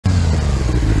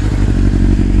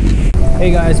Hey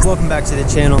guys, welcome back to the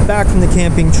channel. Back from the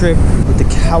camping trip with the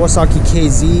Kawasaki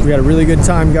KZ. We had a really good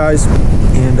time, guys,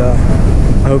 and I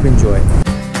hope you enjoy.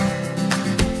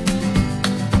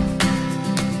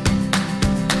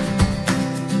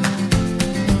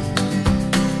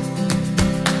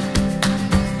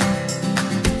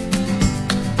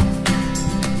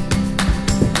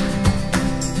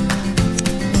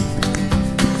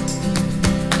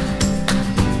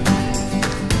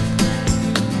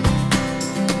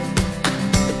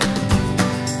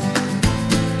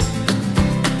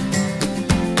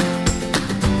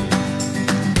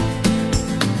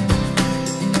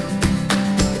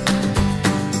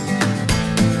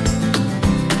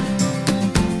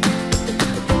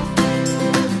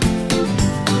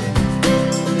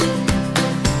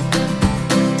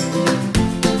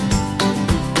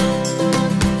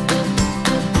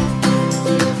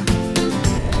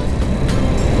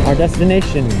 Our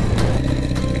destination.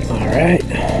 All right.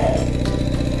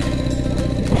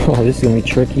 Oh, this is gonna be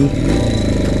tricky.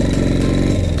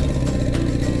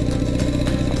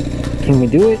 Can we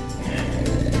do it?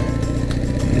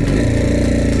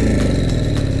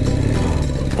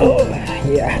 Oh,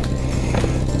 yeah.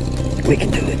 We can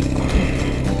do it.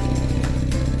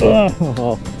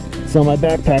 Oh, it's on my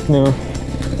backpack now.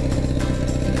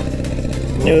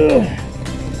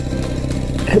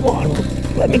 Come on,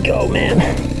 let me go, man.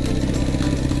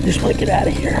 Just want to get out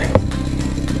of here.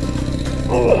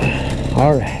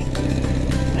 All right.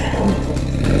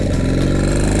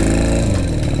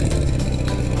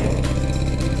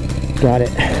 Got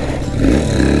it.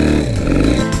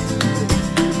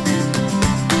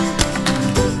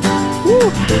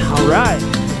 Woo. All right.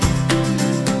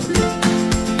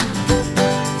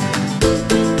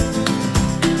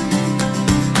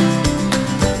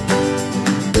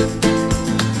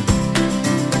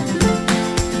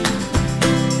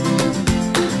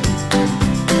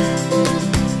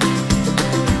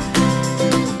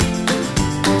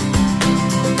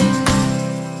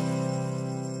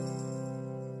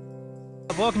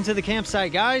 Welcome to the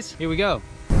campsite, guys. Here we go.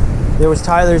 There was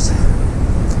Tyler's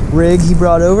rig he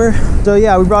brought over. So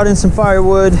yeah, we brought in some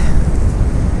firewood,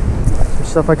 some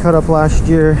stuff I cut up last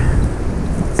year,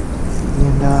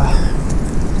 and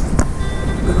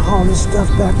I'm gonna haul this stuff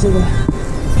back to the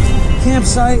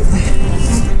campsite.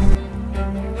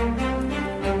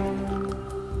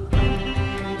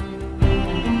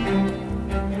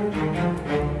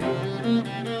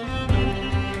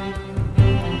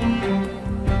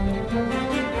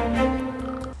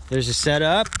 There's a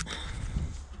setup.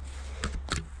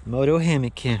 Moto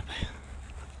Hammock Camp.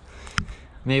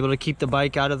 I'm able to keep the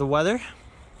bike out of the weather.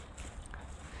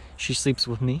 She sleeps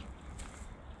with me.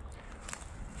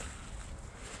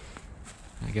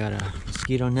 I got a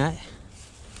mosquito net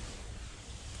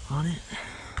on it.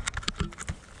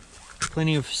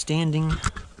 Plenty of standing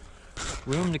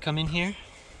room to come in here.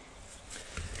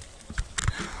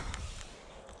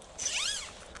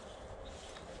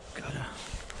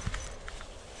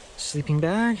 Sleeping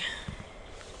bag.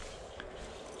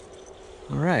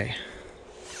 All right.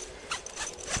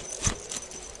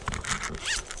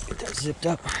 Get that zipped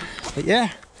up. But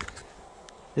yeah,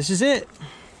 this is it.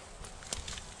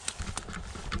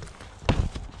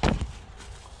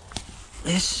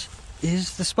 This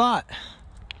is the spot.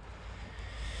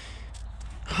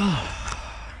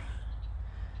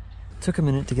 Took a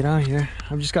minute to get out here.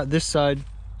 I've just got this side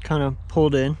kind of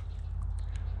pulled in.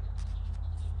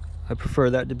 I prefer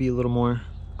that to be a little more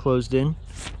closed in.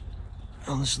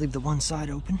 I'll just leave the one side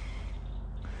open.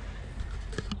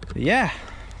 But yeah,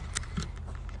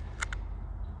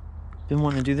 been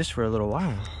wanting to do this for a little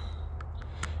while.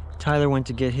 Tyler went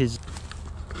to get his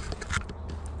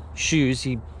shoes.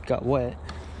 He got wet.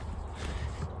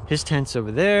 His tent's over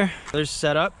there. There's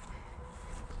set up.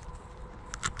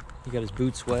 He got his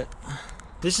boots wet.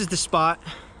 This is the spot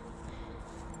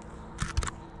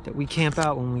that we camp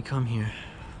out when we come here.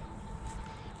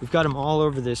 We've got them all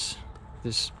over this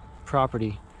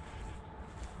property,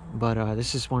 but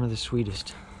this is one of the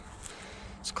sweetest.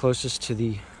 It's closest to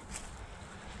the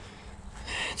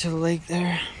lake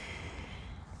there.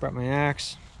 Brought my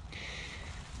axe.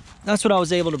 That's what I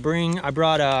was able to bring. I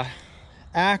brought a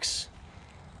axe,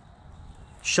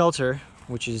 shelter,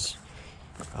 which is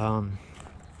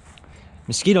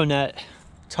mosquito net,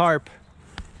 tarp,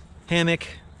 hammock.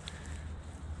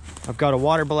 I've got a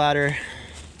water bladder.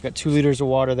 Got 2 liters of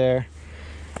water there,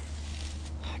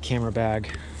 a camera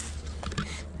bag,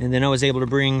 and then I was able to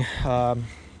bring a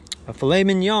filet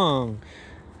mignon,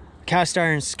 cast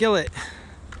iron skillet,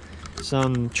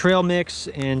 some trail mix,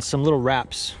 and some little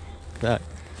wraps, that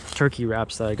turkey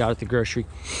wraps that I got at the grocery.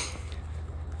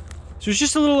 So it's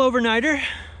just a little overnighter.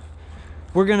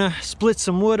 We're gonna split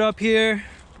some wood up here,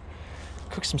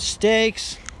 cook some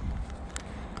steaks,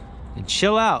 and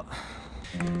chill out.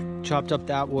 Chopped up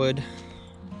that wood.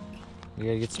 We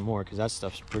gotta get some more because that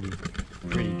stuff's pretty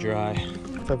dry.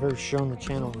 If I've ever shown the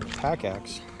channel with pack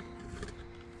axe.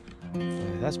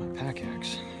 Yeah, that's my pack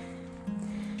axe.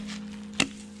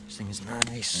 This thing is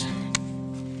nice.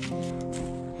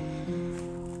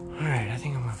 All right, I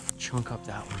think I'm gonna chunk up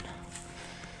that one.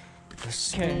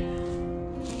 Okay.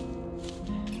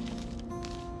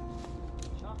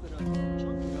 Chop it up,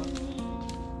 chunk it up.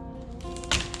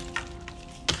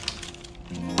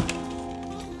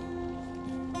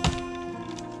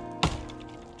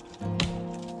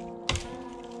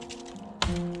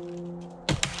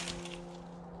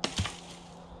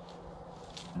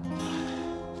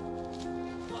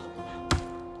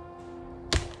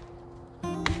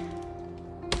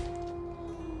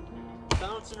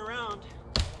 Bouncing around.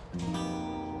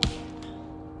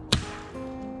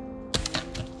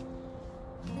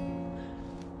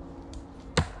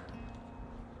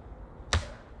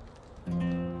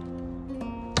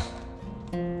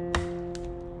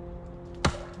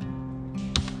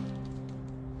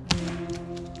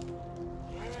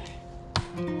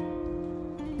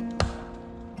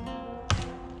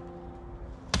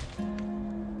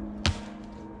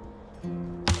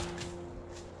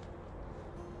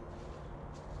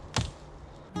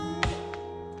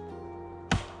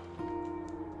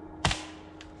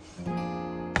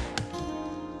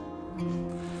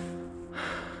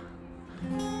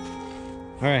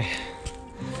 All right,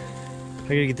 I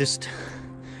gotta get this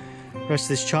rest of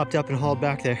this chopped up and hauled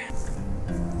back there.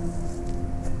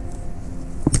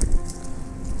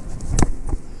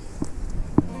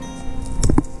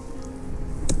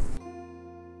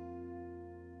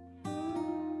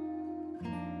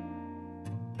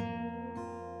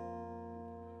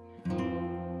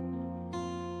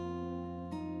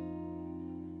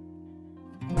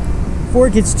 Before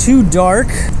it gets too dark,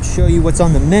 I'll show you what's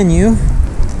on the menu.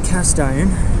 Cast iron,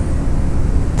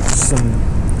 some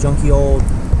junky old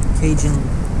Cajun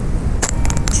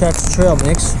Chex trail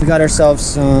mix. We got ourselves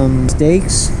some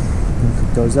steaks, and cook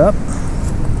those up.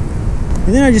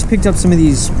 And then I just picked up some of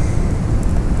these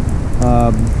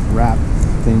wrap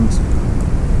things.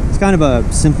 It's kind of a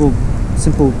simple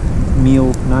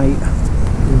meal night.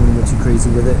 Didn't want to go too crazy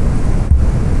with it.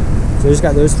 So I just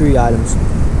got those 3 items.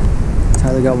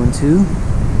 Tyler got one too.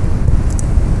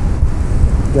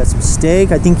 You got some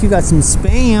steak. I think you got some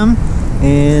Spam.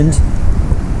 And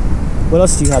what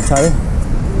else do you have, Tyler?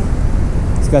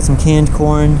 He's got some canned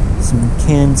corn, some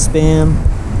canned Spam.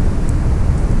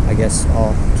 I guess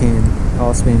all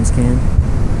Spam is canned.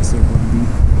 So it would be.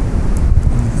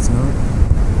 It's not.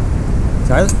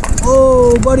 Tyler?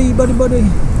 Oh, buddy. It'll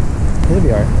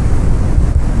be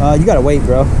alright. You gotta wait,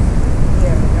 bro.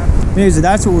 Yeah. Anyways, so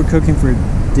that's what we're cooking for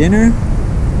dinner.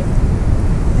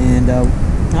 And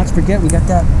not to forget, we got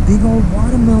that big old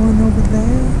watermelon over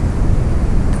there.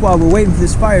 While we're waiting for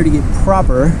this fire to get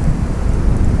proper,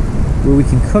 where we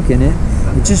can cook in it.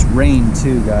 It just rained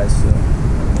too, guys. So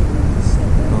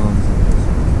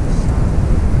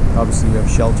obviously we have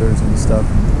shelters and stuff.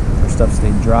 Our stuff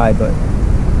stayed dry, but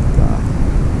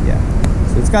yeah.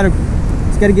 So it's gotta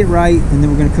get right, and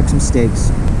then we're gonna cook some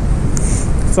steaks.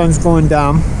 Sun's going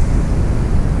down.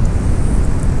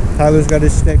 Tyler's got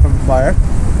his steak on fire.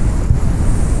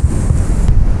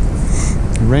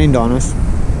 It rained on us.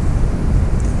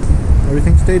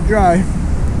 Everything stayed dry.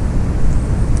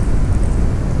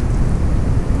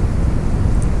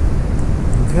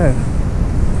 Okay.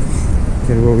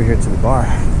 Gotta go over here to the bar.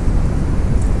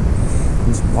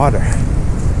 Need some water.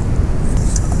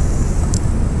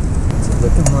 What's it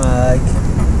looking like?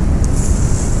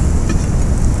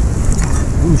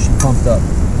 Ooh, she pumped up.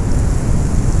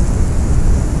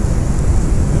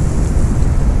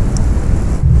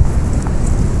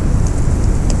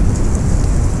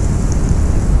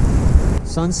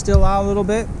 Sun's still out a little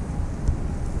bit.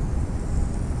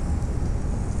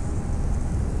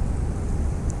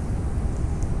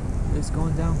 It's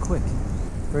going down quick.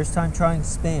 First time trying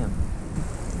Spam.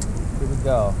 Here we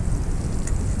go.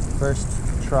 First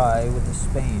try with the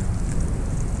Spam.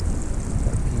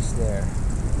 Got a piece there.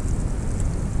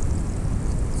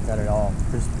 It's got it all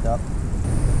crisped up.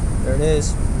 There it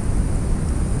is. Here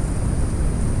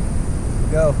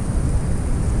we go.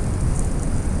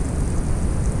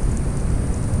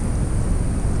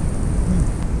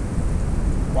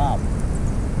 Wow,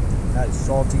 that is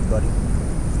salty, buddy.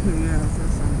 Yeah,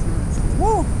 first time trying.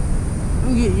 Woo!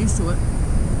 I'm getting used to it.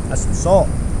 That's some salt.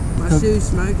 My shoe's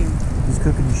smoking. He's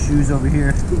cooking his shoes over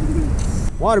here.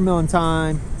 Watermelon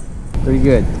time. Pretty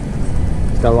good.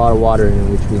 It's got a lot of water in it,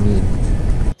 which we need.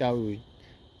 Thought we would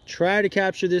try to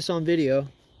capture this on video.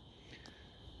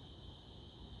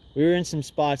 We were in some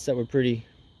spots that were pretty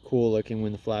cool looking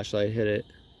when the flashlight hit it.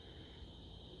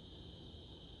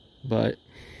 But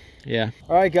yeah.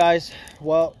 All right, guys.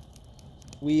 Well,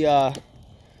 we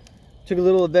took a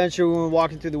little adventure when we were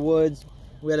walking through the woods.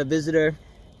 We had a visitor.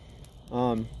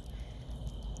 So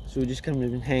we just kind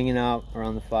of been hanging out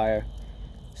around the fire,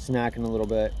 snacking a little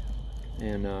bit,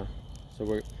 and so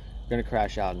we're gonna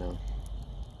crash out now.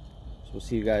 So we'll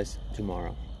see you guys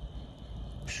tomorrow.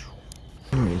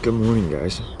 All right, good morning,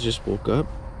 guys. Just woke up,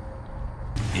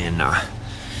 and I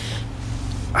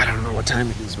don't know what time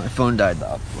it is. My phone died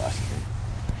off last night.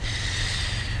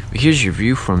 But here's your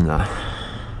view from the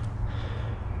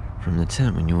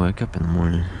tent when you wake up in the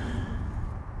morning.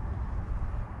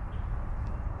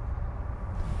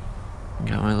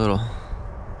 Got my little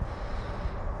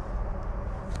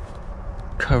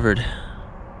covered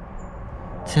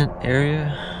tent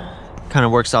area. Kind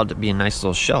of works out to be a nice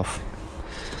little shelf.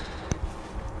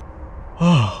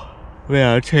 Oh,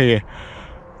 yeah, I'll tell you.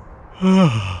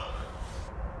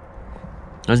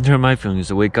 Doesn't hurt my feelings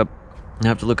to wake up and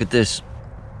have to look at this.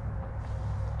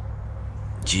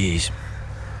 Jeez.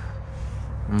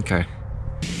 Okay.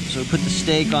 So we put the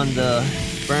steak on the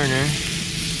burner.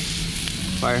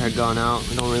 Fire had gone out.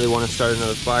 We don't really want to start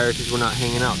another fire because we're not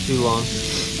hanging out too long.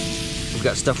 We've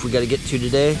got stuff we got to get to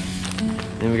today.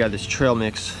 And we got this trail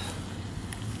mix.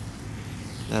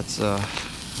 That's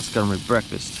gonna be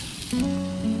breakfast.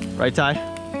 Right, Ty?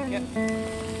 Yep.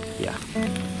 Yeah.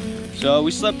 So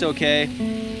we slept okay.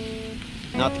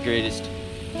 Not the greatest.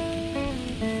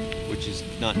 Which is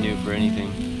not new for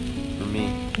anything for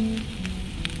me.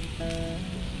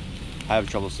 I have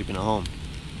trouble sleeping at home.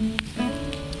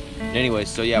 Anyways,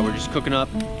 so yeah, we're just cooking up,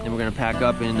 and we're gonna pack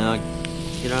up and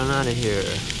get on out of here.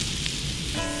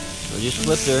 So just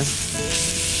flipped her.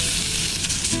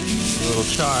 A little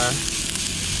char.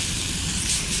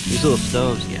 These little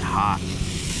stoves get hot.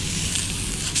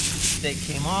 Steak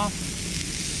came off.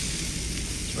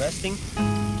 It's resting.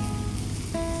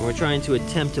 And we're trying to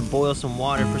attempt to boil some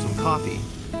water for some coffee.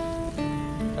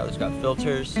 Tyler's got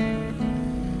filters.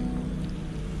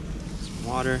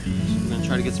 Water. So we're gonna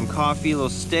try to get some coffee, a little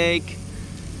steak,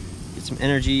 get some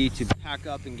energy to pack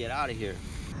up and get out of here.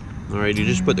 All right, you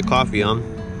just put the coffee on.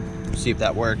 See if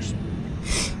that works.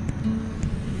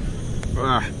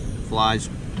 Ugh, flies.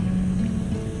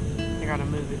 I gotta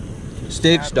move it.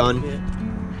 Steak's done.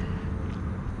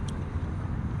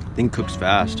 Thing cooks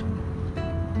fast.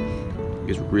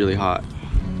 It's really hot,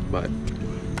 but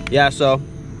yeah. So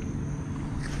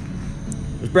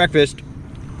it's breakfast.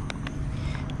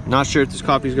 Not sure if this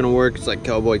coffee is gonna work. It's like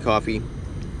cowboy coffee.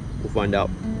 We'll find out.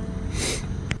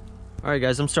 All right,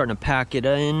 guys, I'm starting to pack it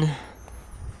in,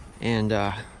 and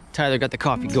Tyler got the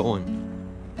coffee going.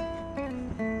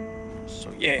 So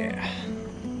yeah.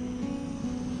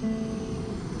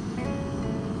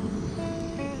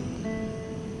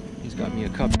 He's got me a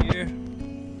cup here.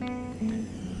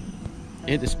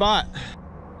 Hit the spot.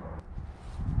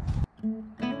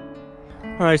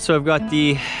 All right, so I've got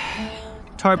the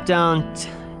tarp down,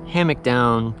 hammock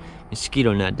down,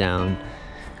 mosquito net down.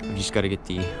 I've just got to get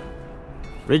the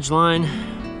ridge line,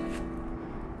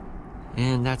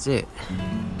 and that's it.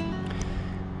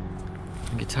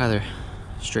 I'll get Tyler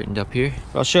straightened up here.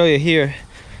 I'll show you here.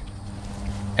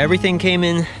 Everything came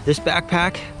in this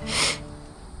backpack.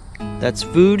 That's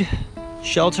food,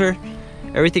 shelter,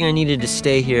 everything I needed to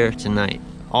stay here tonight.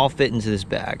 All fit into this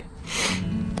bag.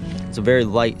 It's a very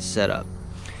light setup.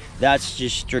 That's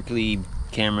just strictly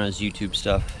cameras, YouTube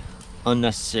stuff,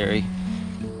 unnecessary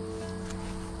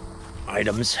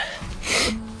items.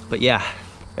 But yeah,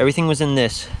 everything was in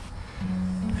this.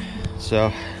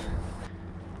 So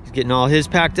he's getting all his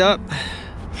packed up.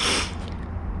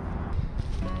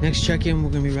 Next check-in,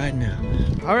 we're gonna be riding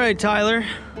out. All right, Tyler,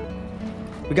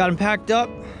 we got him packed up.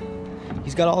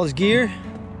 He's got all his gear.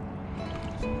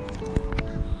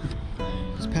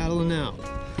 He's paddling out.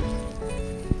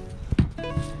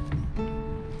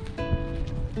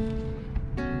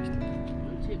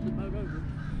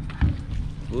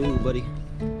 Ooh, buddy.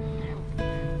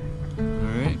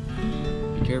 Alright.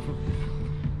 Be careful.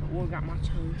 Oh, I got my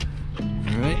toe.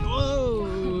 Alright. Whoa!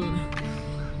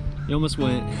 You almost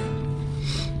went.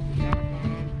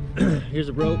 Here's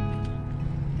a rope.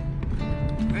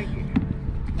 Thank you.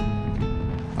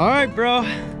 Alright, bro.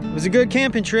 It was a good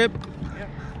camping trip. Yep.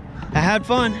 I had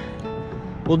fun.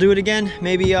 We'll do it again,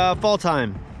 maybe fall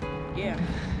time. Yeah.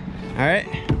 Alright?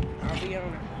 I'll be on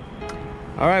it.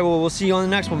 Alright, well, we'll see you on the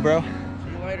next one, bro. See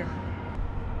you later.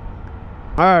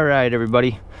 All right,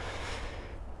 everybody.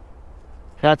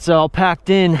 That's all packed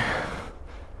in.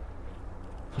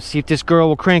 Let's see if this girl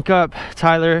will crank up.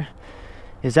 Tyler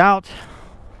is out.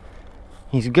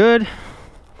 He's good.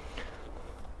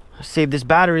 Let's save this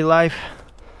battery life.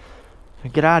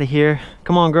 Get out of here.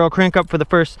 Come on, girl, crank up for the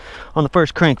first, on the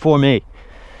first crank for me.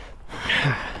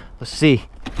 Let's see.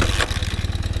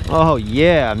 Oh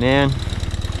yeah, man.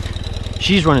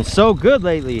 She's running so good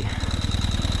lately.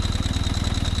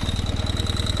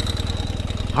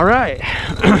 All right.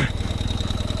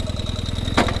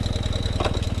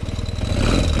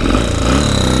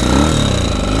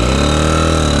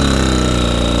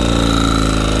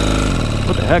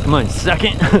 What the heck am I in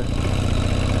second?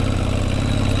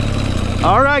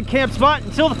 All right, camp spot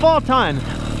until the fall time.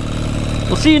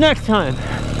 We'll see you next time.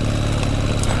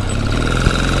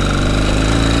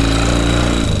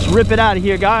 Let's rip it out of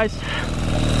here, guys.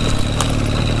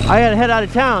 I gotta head out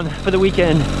of town for the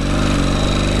weekend.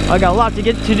 I got a lot to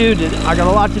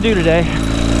do today.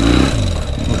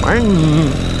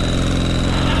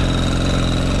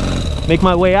 Make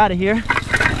my way out of here.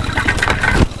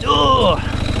 Oh,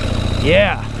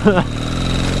 yeah.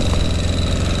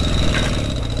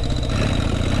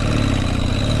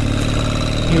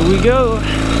 Here we go.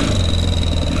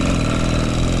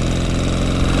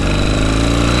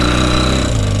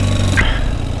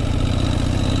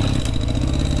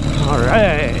 All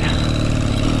right.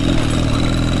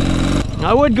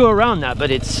 I would go around that, but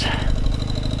it's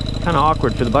kind of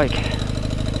awkward for the bike.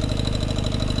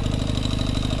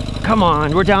 Come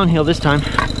on, we're downhill this time.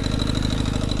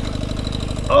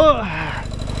 Oh.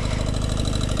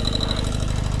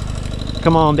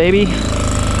 Come on, baby.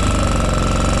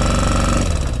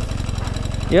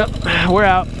 Yep, we're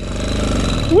out.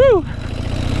 Woo!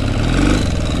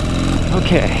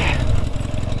 Okay.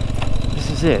 This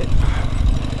is it.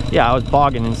 Yeah, I was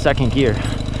bogging in second gear.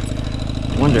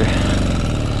 Wonder.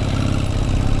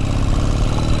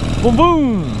 Boom,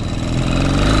 boom!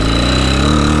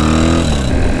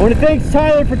 I want to thank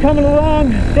Tyler for coming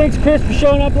along. Thanks, Chris, for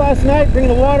showing up last night,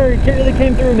 bringing the water. It really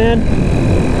came through, man.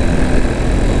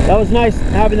 That was nice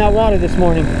having that water this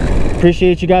morning.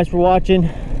 Appreciate you guys for watching.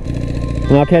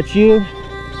 And I'll catch you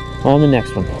on the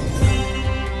next one.